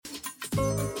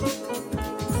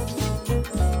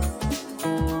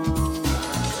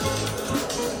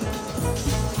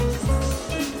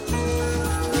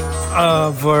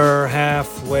We're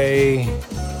halfway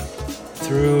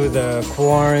through the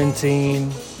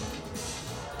quarantine.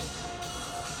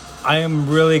 I am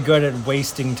really good at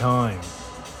wasting time.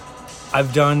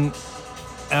 I've done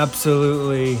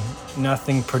absolutely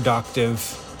nothing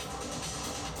productive.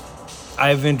 I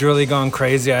haven't really gone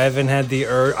crazy. I haven't had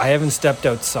I haven't stepped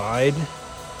outside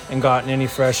and gotten any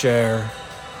fresh air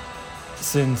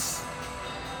since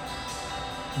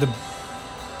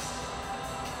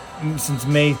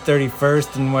May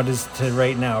 31st, and what is to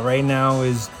right now? Right now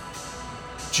is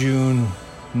June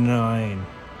 9.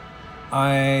 I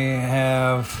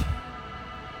have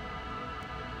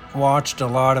watched a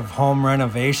lot of home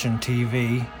renovation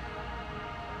TV.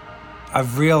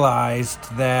 I've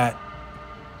realized that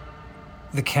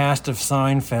the cast of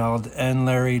Seinfeld and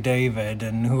Larry David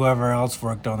and whoever else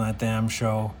worked on that damn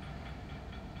show,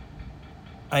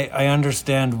 I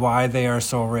understand why they are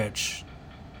so rich.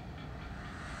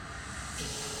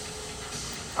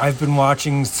 I've been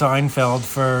watching Seinfeld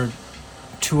for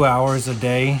 2 hours a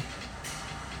day.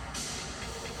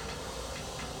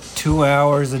 2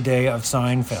 hours a day of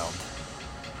Seinfeld.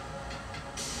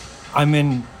 I'm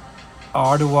in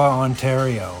Ottawa,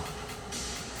 Ontario.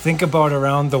 Think about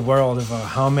around the world of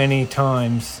how many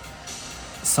times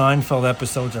Seinfeld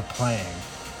episodes are playing.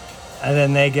 And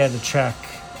then they get a check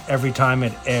every time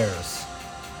it airs.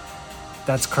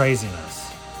 That's craziness.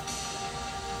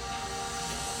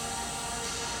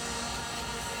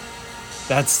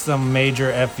 That's some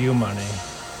major FU money.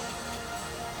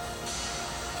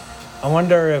 I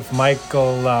wonder if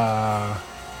Michael,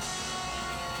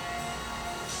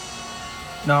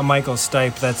 not Michael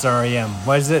Stipe, that's REM.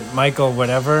 What is it? Michael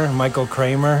whatever? Michael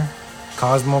Kramer?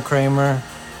 Cosmo Kramer?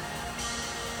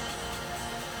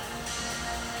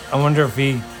 I wonder if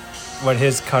what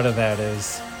his cut of that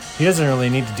is. He doesn't really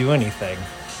need to do anything.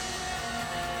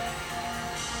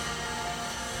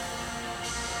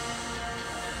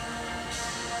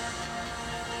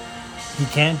 He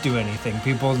can't do anything.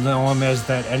 People know him as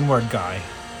that N-word guy.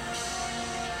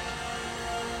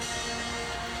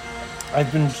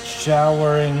 I've been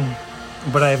showering,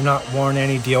 but I have not worn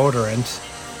any deodorant,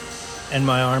 and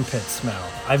my armpits smell.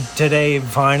 I've today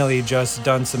finally just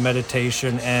done some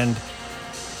meditation and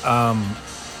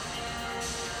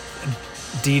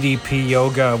DDP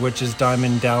yoga, which is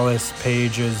Diamond Dallas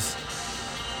Page's,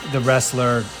 the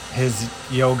wrestler, his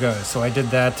yoga. So I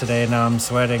did that today, and now I'm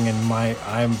sweating, and my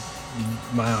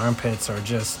armpits are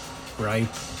just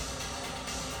ripe.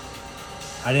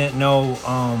 I didn't know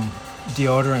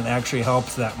deodorant actually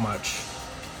helps that much.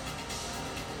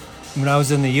 When I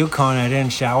was in the Yukon, I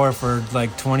didn't shower for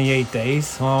like 28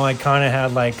 days. Well, I kind of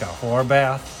had like a whore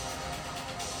bath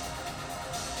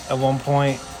at one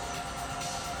point.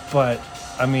 But,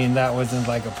 I mean, that wasn't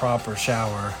like a proper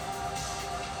shower.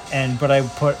 But I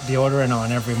put deodorant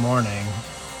on every morning.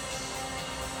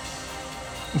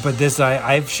 But this,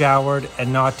 I've showered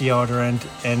and not deodorant,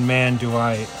 and man, do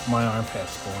my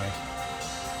armpits, boy.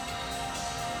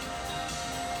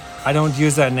 I don't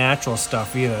use that natural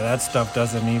stuff either. That stuff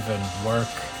doesn't even work.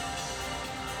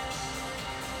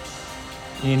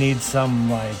 You need some,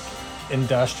 like,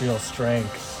 industrial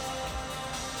strength.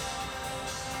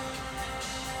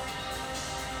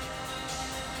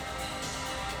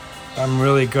 I'm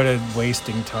really good at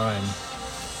wasting time.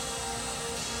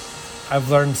 I've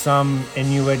learned some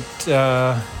Inuit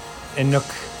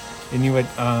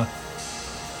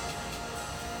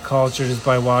culture just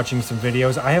by watching some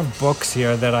videos. I have books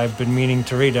here that I've been meaning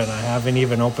to read, and I haven't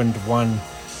even opened one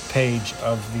page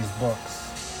of these books.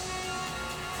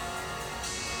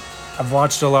 I've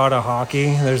watched a lot of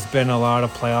hockey. There's been a lot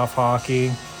of playoff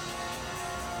hockey.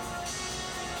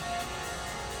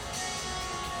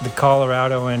 The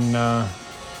Colorado and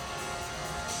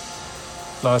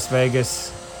Las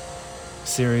Vegas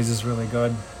series is really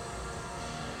good.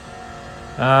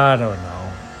 I don't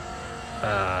know.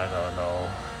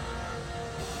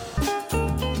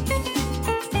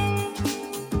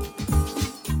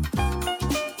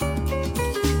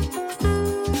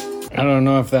 I don't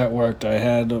know if that worked. I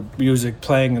had the music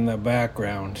playing in the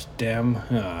background. Damn.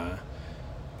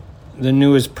 The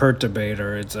newest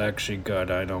Perturbator, it's actually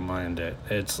good. I don't mind it.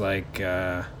 It's like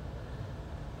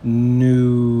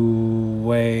new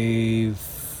wave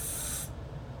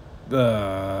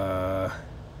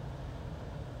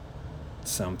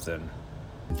something.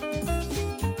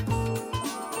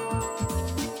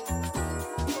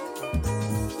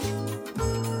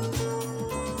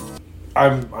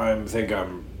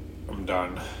 I'm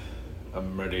done.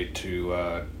 I'm ready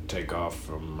to take off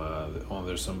from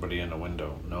there's somebody in the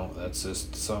window. No, that's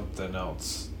just something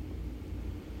else.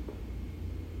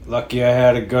 Lucky I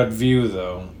had a good view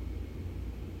though.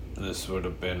 this would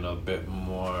have been a bit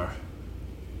more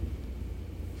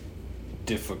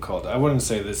difficult. I wouldn't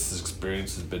say this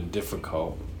experience has been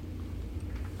difficult.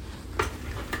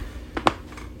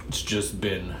 It's just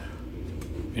been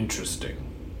interesting.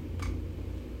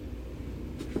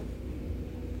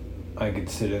 I could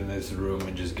sit in this room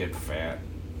and just get fat.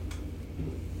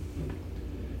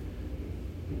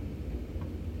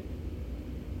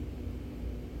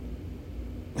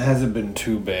 It hasn't been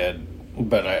too bad,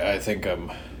 but I think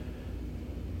I'm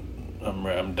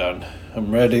done.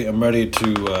 I'm ready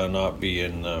to not be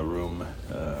in the room.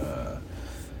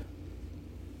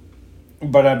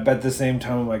 But at the same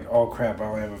time, I'm like, oh crap, I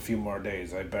only have a few more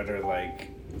days. I better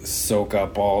soak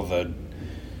up all the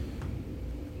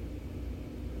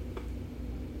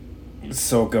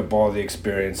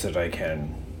experience that I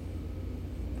can.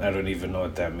 I don't even know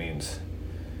what that means.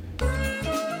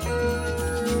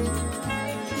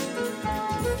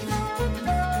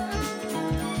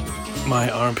 My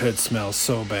armpit smells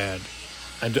so bad.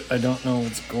 I don't know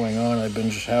what's going on. I've been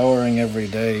showering every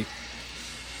day.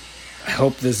 I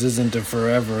hope this isn't a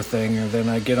forever thing, and then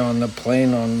I get on the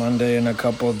plane on Monday in a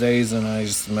couple of days and I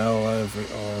smell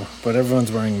but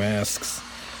everyone's wearing masks,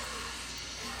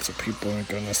 so people aren't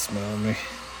gonna smell me.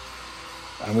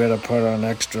 I'm gonna put on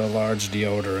extra large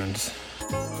deodorant.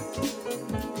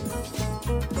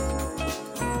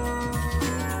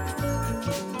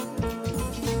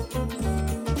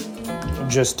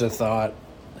 Just a thought.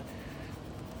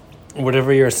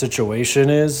 Whatever your situation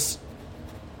is,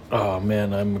 oh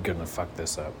man, I'm gonna fuck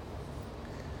this up.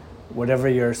 Whatever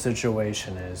your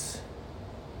situation is,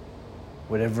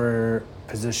 whatever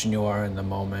position you are in the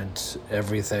moment,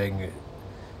 everything,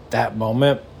 that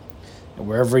moment,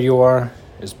 wherever you are,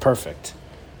 is perfect.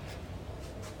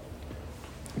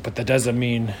 But that doesn't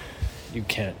mean you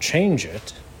can't change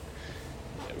it.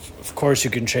 Of course you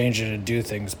can change it and do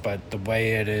things, but the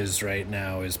way it is right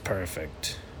now is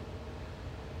perfect.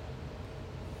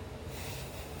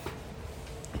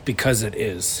 Because it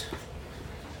is.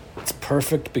 It's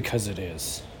perfect because it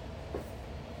is.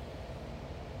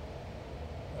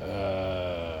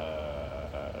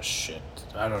 Shit.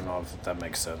 I don't know if that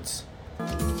makes sense.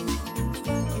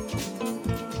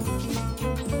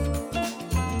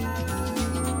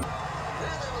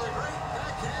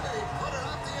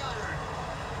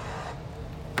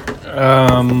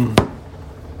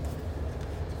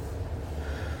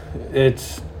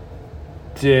 It's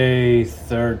day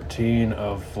 13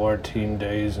 of 14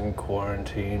 days in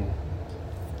quarantine.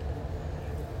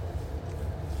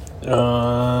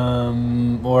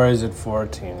 Or is it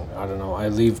 14? I don't know. I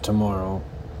leave tomorrow.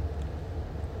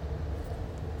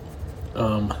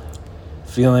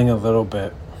 Feeling a little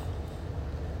bit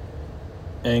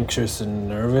anxious and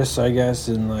nervous, I guess,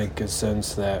 in a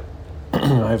sense that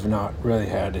I've not really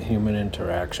had a human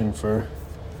interaction for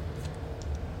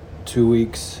 2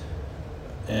 weeks,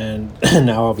 and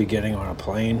now I'll be getting on a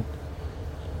plane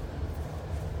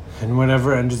and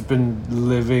whatever, and just been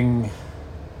living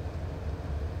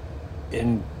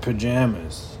in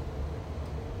pajamas,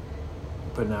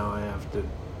 but now I have to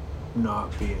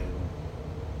not be in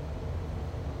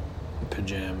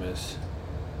pajamas.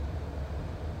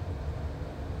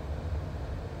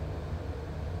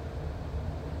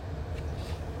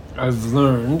 I've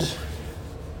learned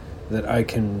that I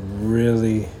can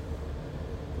really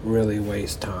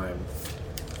waste time.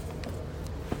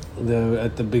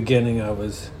 At the beginning,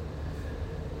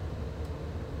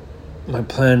 my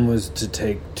plan was to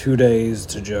take 2 days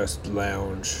to just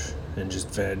lounge and just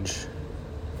veg.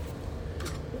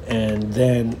 And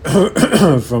then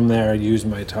from there, I use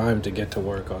my time to get to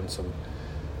work on some,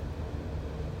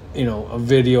 a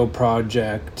video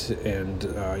project and,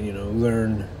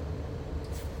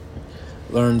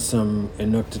 learn some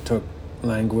Inuktitut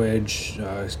language,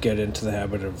 get into the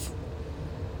habit of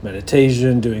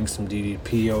meditation, doing some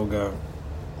DDP yoga.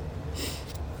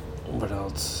 What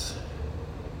else?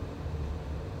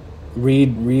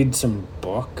 Read some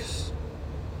books.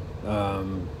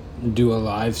 Do a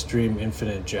live stream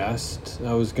Infinite Jest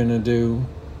I was gonna do.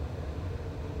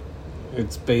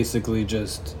 It's basically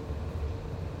just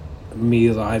me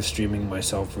live streaming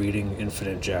myself reading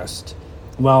Infinite Jest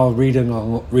while reading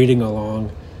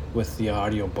along with the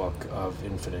audiobook of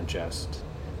Infinite Jest.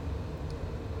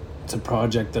 It's a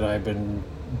project that I've been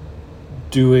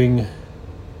doing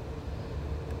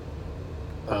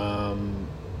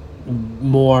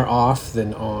more off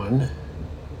than on.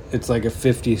 It's like a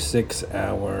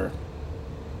 56-hour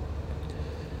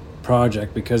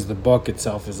project because the book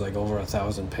itself is over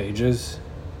 1,000 pages.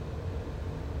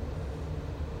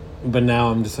 But now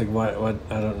I'm just what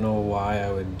I don't know why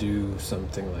I would do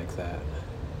something like that.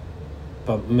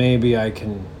 But maybe I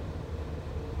can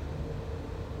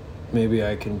maybe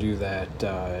I can do that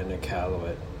in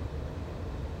Iqaluit.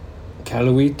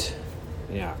 Iqaluit?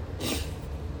 Yeah.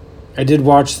 I did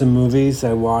watch some movies.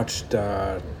 I watched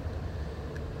Terrence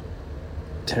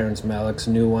Malick's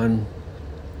new one,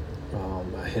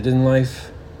 A Hidden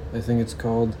Life, I think it's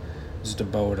called. Just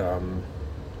about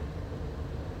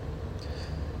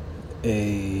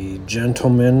a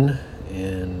gentleman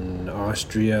in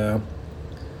Austria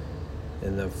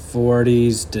in the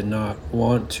 40s did not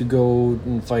want to go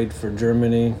and fight for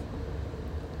Germany,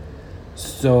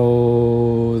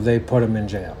 so they put him in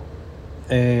jail.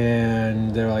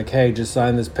 And they're like, hey, just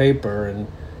sign this paper and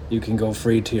you can go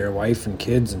free to your wife and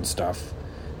kids and stuff.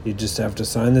 You just have to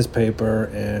sign this paper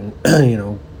and,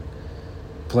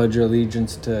 pledge your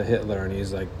allegiance to Hitler. And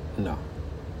he's like, no.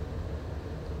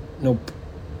 Nope.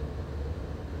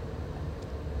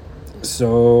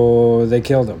 So they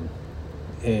killed him.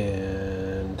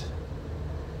 And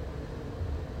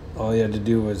all he had to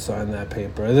do was sign that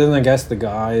paper. And then I guess the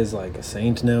guy is like a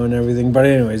saint now and everything. But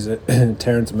anyways,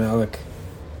 Terrence Malick.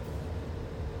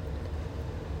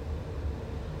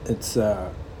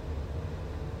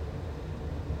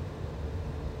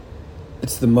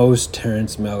 It's the most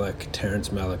Terrence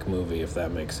Malick movie, if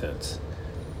that makes sense.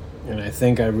 And I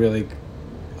think I really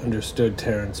understood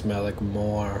Terrence Malick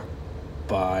more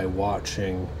by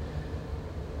watching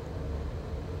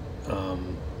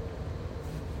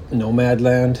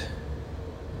Nomadland.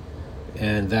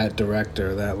 And that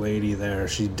director, that lady there,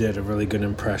 she did a really good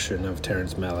impression of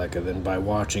Terrence Malick. And then by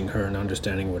watching her and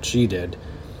understanding what she did,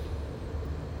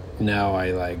 now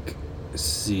I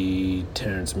see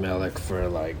Terrence Malick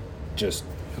for just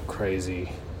a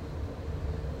crazy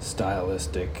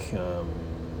stylistic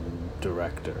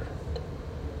director.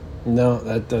 No,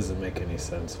 that doesn't make any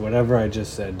sense. Whatever I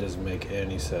just said doesn't make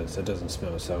any sense. That doesn't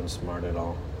sound smart at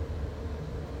all.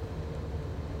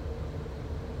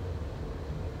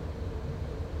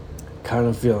 Kind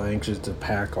of feel anxious to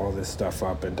pack all this stuff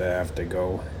up and to have to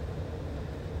go.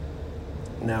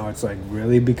 Now it's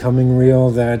really becoming real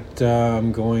that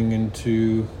I'm going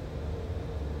into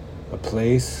a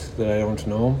place that I don't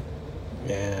know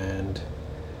and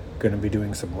going to be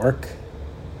doing some work.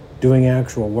 Doing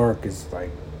actual work is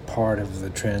part of the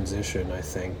transition, I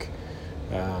think,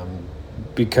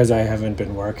 because I haven't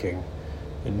been working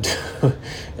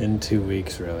in 2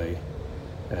 weeks really.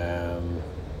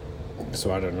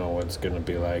 So I don't know what it's going to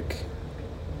be like.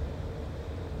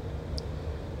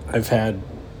 I've had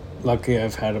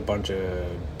a bunch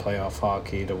of playoff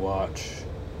hockey to watch.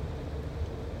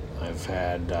 I've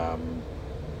had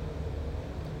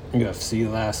UFC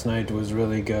last night was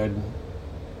really good.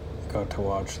 Got to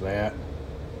watch that.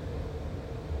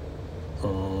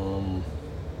 I'm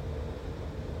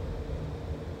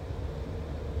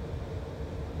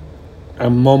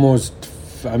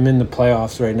in the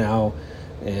playoffs right now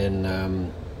in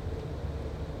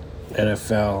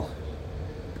NFL.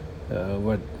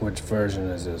 Which version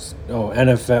is this? Oh,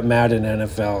 NFL Madden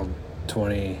NFL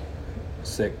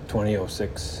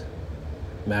 2006.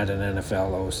 Madden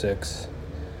NFL 06.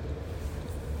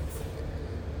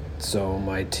 So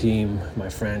my team, my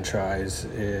franchise,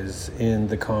 is in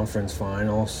the conference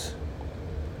finals.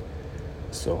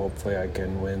 So hopefully I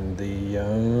can win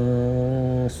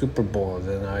the Super Bowl.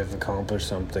 Then I've accomplished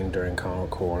something during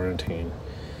quarantine.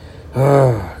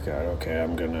 Oh, God, okay,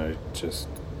 I'm gonna just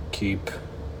keep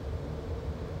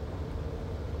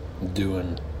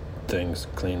doing things,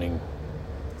 cleaning.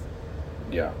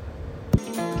 Yeah.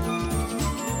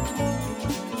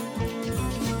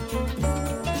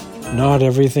 Not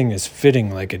everything is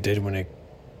fitting like it did when I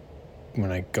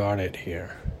got it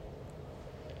here.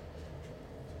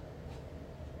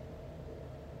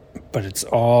 But it's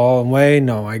all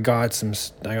no, I got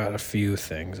a few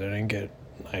things. I didn't get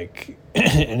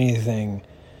anything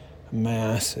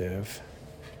massive.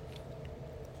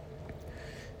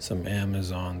 Some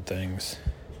Amazon things.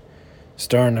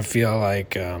 Starting to feel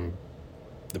like the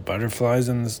butterflies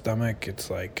in the stomach.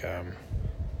 It's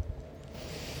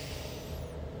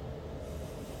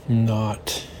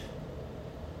not.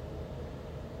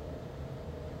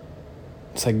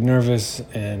 It's nervous,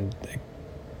 and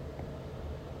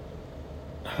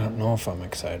I don't know if I'm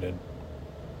excited.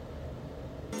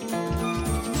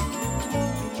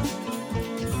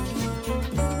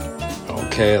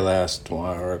 Okay, last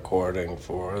recording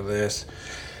for this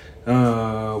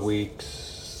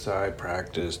week's. I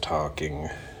practice talking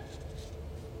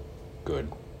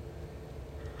good.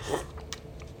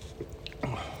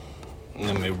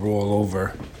 Let me roll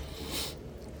over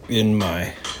in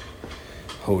my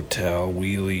hotel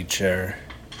wheelie chair,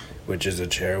 which is a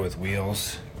chair with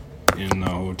wheels, in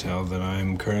the hotel that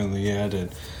I'm currently at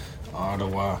in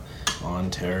Ottawa,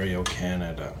 Ontario,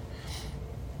 Canada.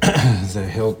 the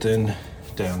Hilton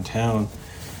downtown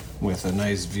with a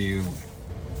nice view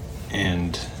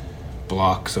and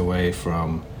blocks away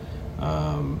from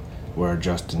where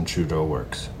Justin Trudeau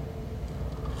works.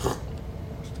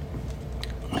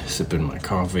 Sipping my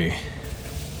coffee.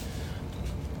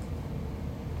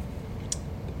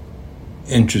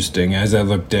 Interesting. As I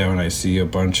look down, I see a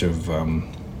bunch of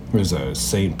there's a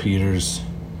St. Peter's.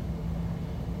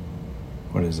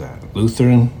 What is that?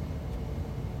 Lutheran?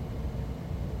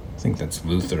 I think that's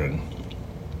Lutheran.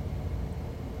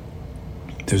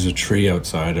 There's a tree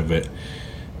outside of it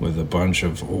with a bunch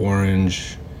of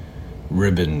orange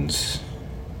ribbons.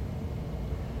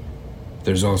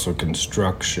 There's also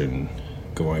construction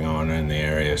going on in the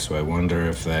area, so I wonder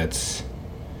if that's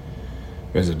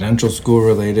residential school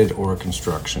related or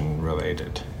construction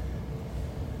related.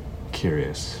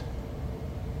 Curious.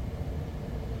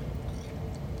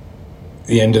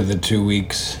 The end of the 2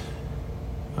 weeks,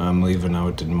 I'm leaving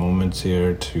out in moments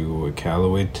here to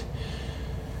Iqaluit.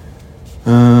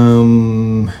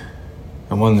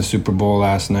 I won the Super Bowl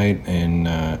last night in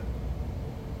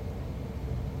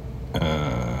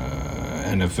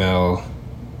NFL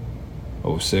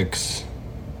 06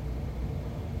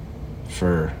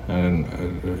 for the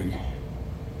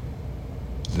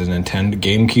Nintendo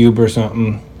GameCube or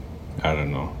something. I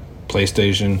don't know.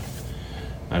 PlayStation.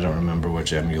 I don't remember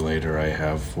which emulator I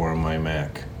have for my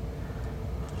Mac.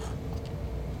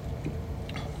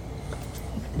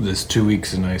 This 2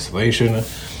 weeks in isolation,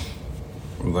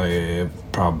 I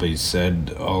probably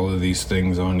said all of these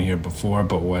things on here before,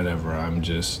 but whatever. I'm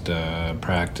just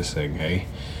practicing, hey?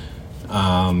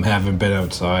 Haven't been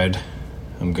outside.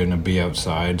 I'm gonna be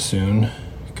outside soon.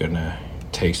 Gonna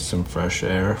taste some fresh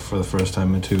air for the first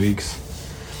time in 2 weeks.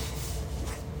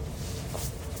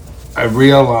 I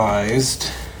realized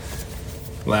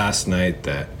last night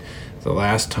that the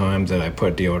last time that I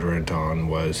put deodorant on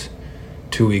was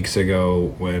 2 weeks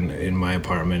ago when in my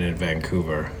apartment in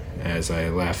Vancouver as I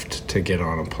left to get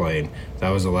on a plane. That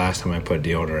was the last time I put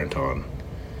deodorant on.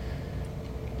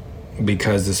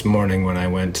 Because this morning when I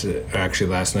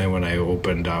last night when I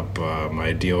opened up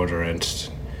my deodorant,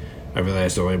 I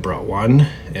realized I only brought one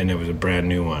and it was a brand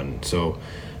new one. So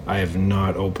I have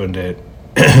not opened it.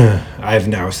 I have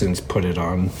now since put it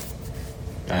on.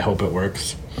 I hope it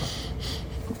works.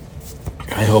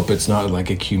 I hope it's not like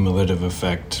a cumulative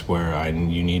effect where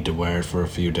you need to wear it for a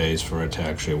few days for it to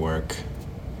actually work.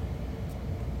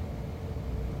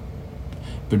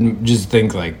 But just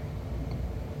think like,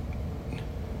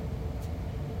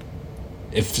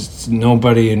 if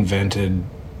nobody invented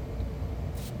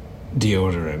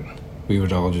deodorant, we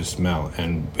would all just smell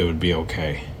and it would be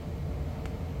okay.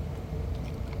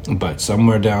 But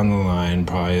somewhere down the line,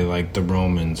 probably like the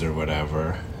Romans or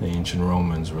whatever, the ancient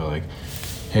Romans were like,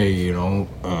 hey,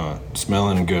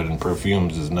 smelling good and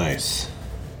perfumes is nice.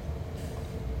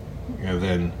 And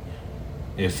then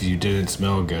if you didn't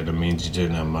smell good, it means you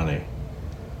didn't have money.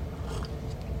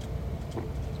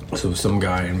 So some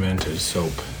guy invented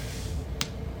soap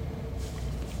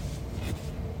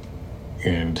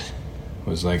and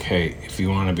was like, hey, if you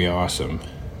want to be awesome,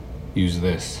 use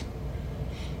this.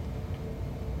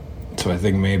 So I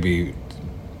think maybe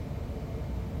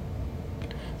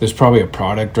there's probably a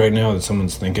product right now that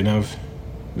someone's thinking of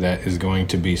that is going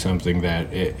to be something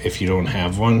that if you don't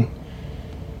have one,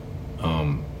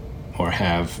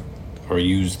 or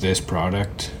use this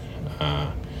product,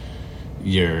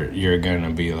 you're gonna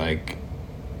be like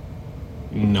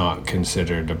not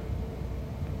considered a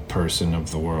person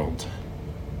of the world.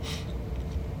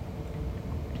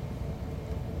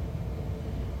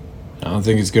 I don't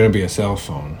think it's gonna be a cell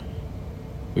phone.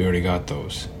 We already got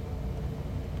those.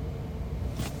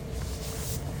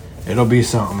 It'll be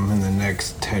something in the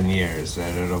next 10 years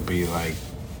that it'll be like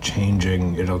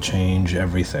it'll change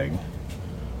everything.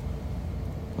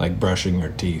 Like brushing your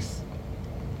teeth.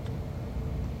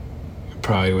 It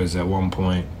probably was at one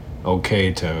point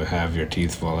okay to have your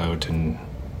teeth fall out and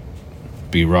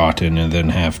be rotten and then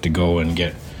have to go and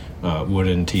get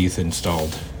wooden teeth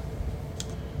installed.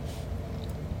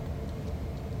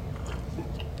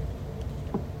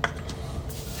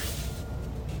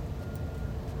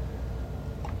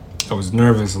 I was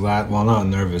nervous not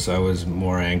nervous, I was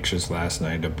more anxious last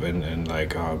night and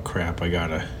like, oh crap, I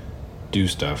gotta do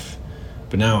stuff.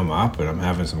 But now I'm up and I'm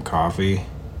having some coffee.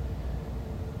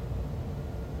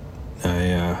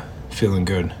 Feeling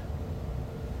good.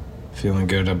 Feeling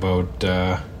good about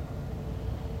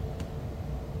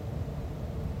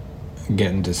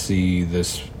getting to see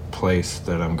this place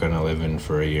that I'm gonna live in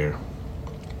for a year.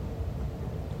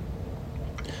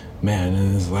 Man,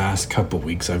 in this last couple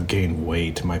weeks, I've gained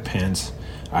weight. My pants,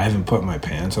 I haven't put my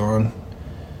pants on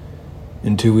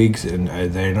in 2 weeks, and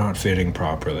they're not fitting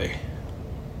properly.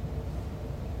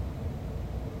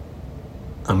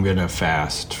 I'm gonna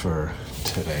fast for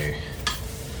today.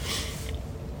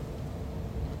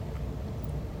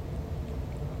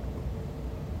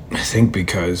 I think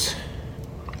because,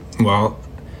 well,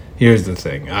 here's the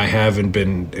thing. I haven't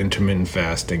been intermittent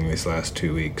fasting these last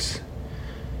 2 weeks.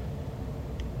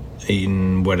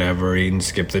 Eating whatever,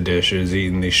 skip the dishes,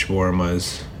 eating these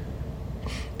shawarmas.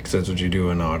 Because that's what you do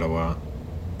in Ottawa.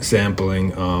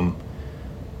 Sampling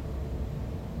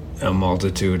a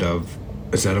multitude of,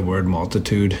 is that a word,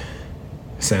 multitude?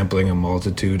 Sampling a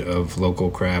multitude of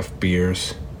local craft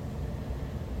beers.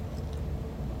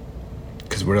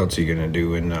 Because what else are you going to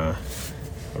do in a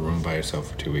room by yourself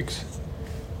for 2 weeks?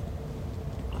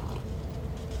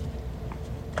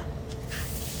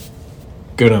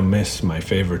 Gonna miss my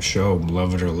favorite show,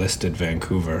 Love It or List It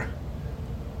Vancouver.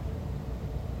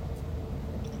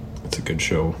 It's a good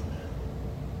show.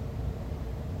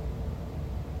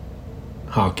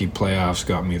 Hockey playoffs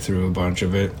got me through a bunch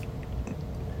of it.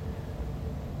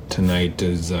 Tonight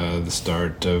is the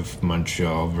start of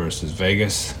Montreal versus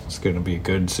Vegas. It's going to be a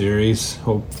good series,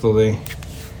 hopefully.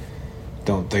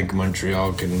 Don't think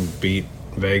Montreal can beat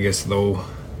Vegas, though.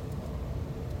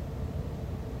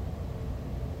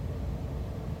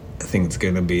 I think it's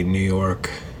going to be New York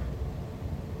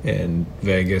and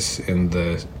Vegas in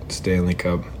the Stanley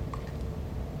Cup.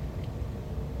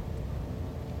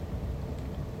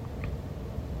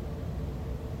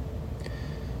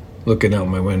 Looking out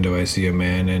my window, I see a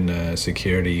man in a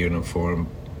security uniform.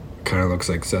 Kind of looks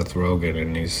like Seth Rogen,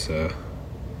 and he's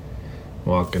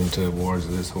walking towards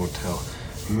this hotel.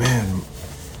 Man,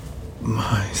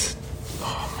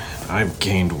 I've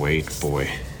gained weight, boy.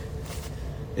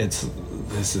 This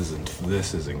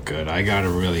isn't good. I gotta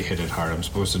really hit it hard. I'm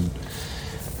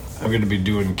gonna be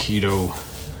doing keto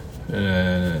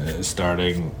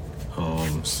starting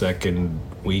second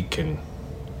week and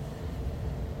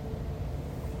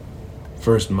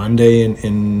first Monday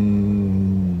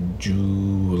in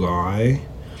July.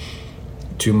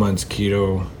 2 months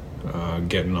keto,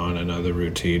 getting on another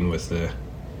routine with the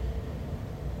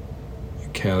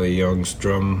Kelly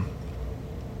Youngstrom.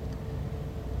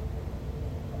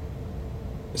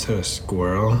 Is that a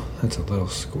squirrel? That's a little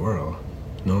squirrel.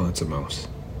 No, that's a mouse.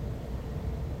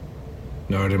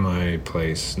 Not in my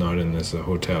place, not in this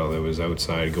hotel. It was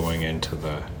outside going into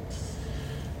the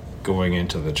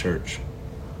church.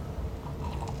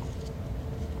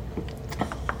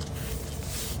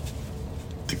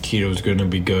 The keto's gonna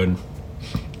be good.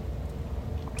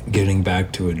 Getting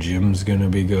back to a gym's gonna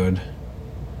be good.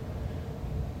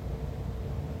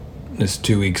 This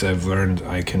 2 weeks I've learned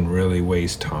I can really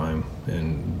waste time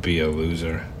and be a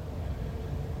loser.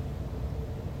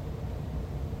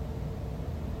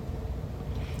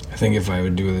 I think if I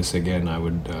would do this again, I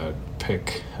would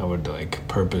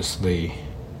purposely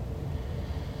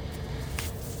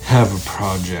have a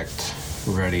project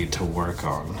ready to work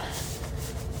on.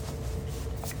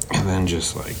 And then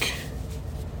just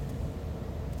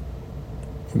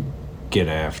get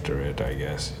after it, I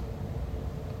guess.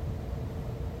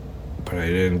 But I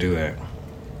didn't do that.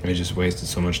 I just wasted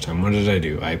so much time. What did I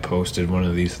do? I posted one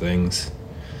of these things,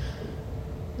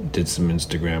 did some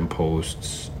Instagram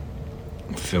posts,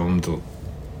 filmed a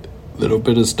little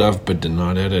bit of stuff, but did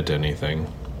not edit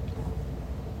anything.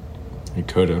 I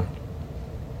could've.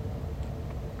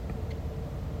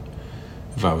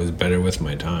 If I was better with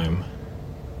my time.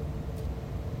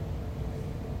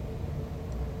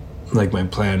 My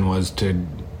plan was to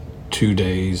 2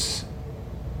 days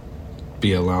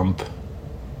be a lump,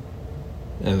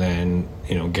 and then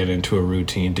get into a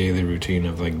daily routine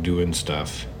of doing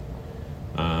stuff,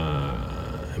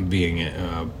 being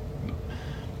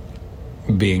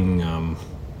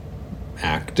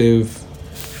active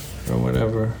or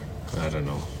whatever. I don't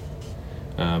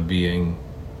know. Being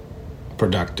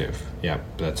productive. Yep,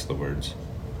 that's the words.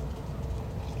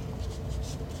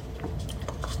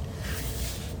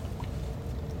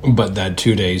 But that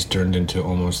 2 days turned into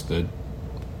almost the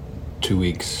 2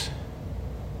 weeks.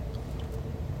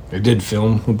 I did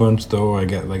film a bunch though. I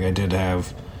did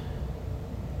have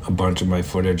a bunch of my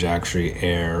footage actually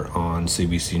air on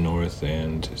CBC North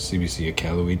and CBC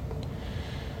Iqaluit,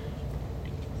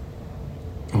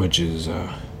 which is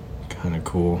kind of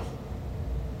cool.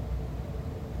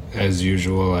 As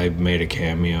usual, I made a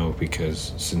cameo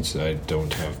because since I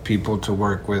don't have people to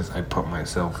work with, I put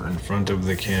myself in front of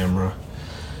the camera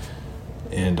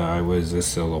and I was a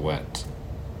silhouette.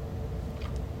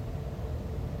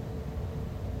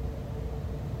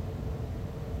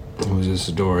 It was a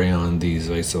story on these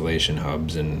isolation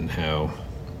hubs and how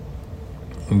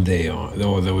They are.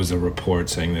 Oh, there was a report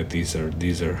saying that these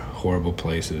are horrible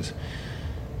places.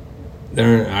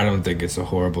 I don't think it's a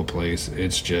horrible place.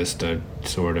 It's just a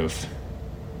sort of,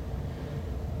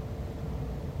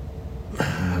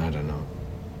 I don't know.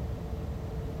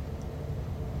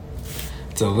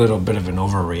 It's a little bit of an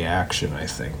overreaction, I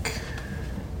think,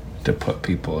 to put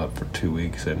people up for 2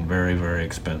 weeks, and very, very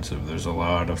expensive. There's a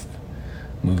lot of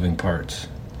moving parts.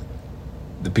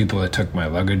 The people that took my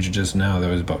luggage just now,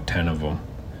 there was about 10 of them.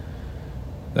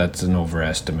 That's an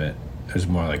overestimate. There's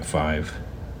more like 5.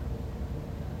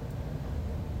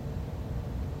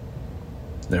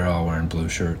 They're all wearing blue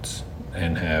shirts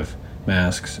and have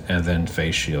masks and then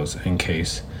face shields in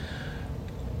case,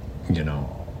 and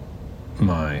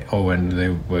they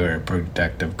wear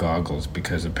protective goggles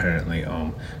because apparently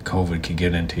COVID could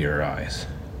get into your eyes.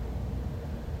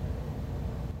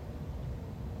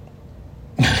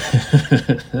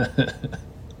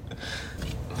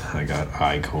 I got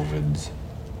eye COVIDs.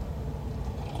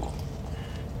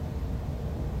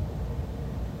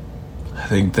 I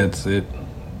think that's it.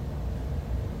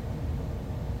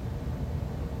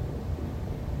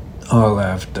 I'll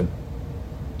have to.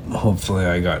 Hopefully,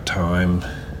 I got time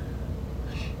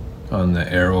on the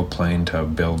aeroplane to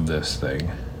build this thing.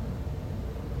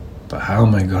 But how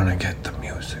am I gonna get the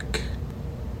music?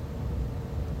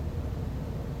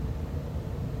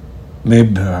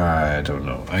 Maybe, I don't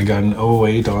know. I got an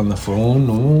 08 on the phone.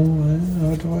 Oh,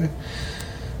 how do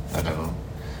I don't know.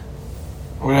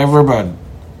 Whatever, bud.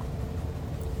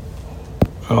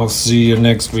 I'll see you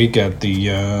next week at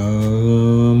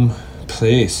the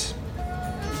place.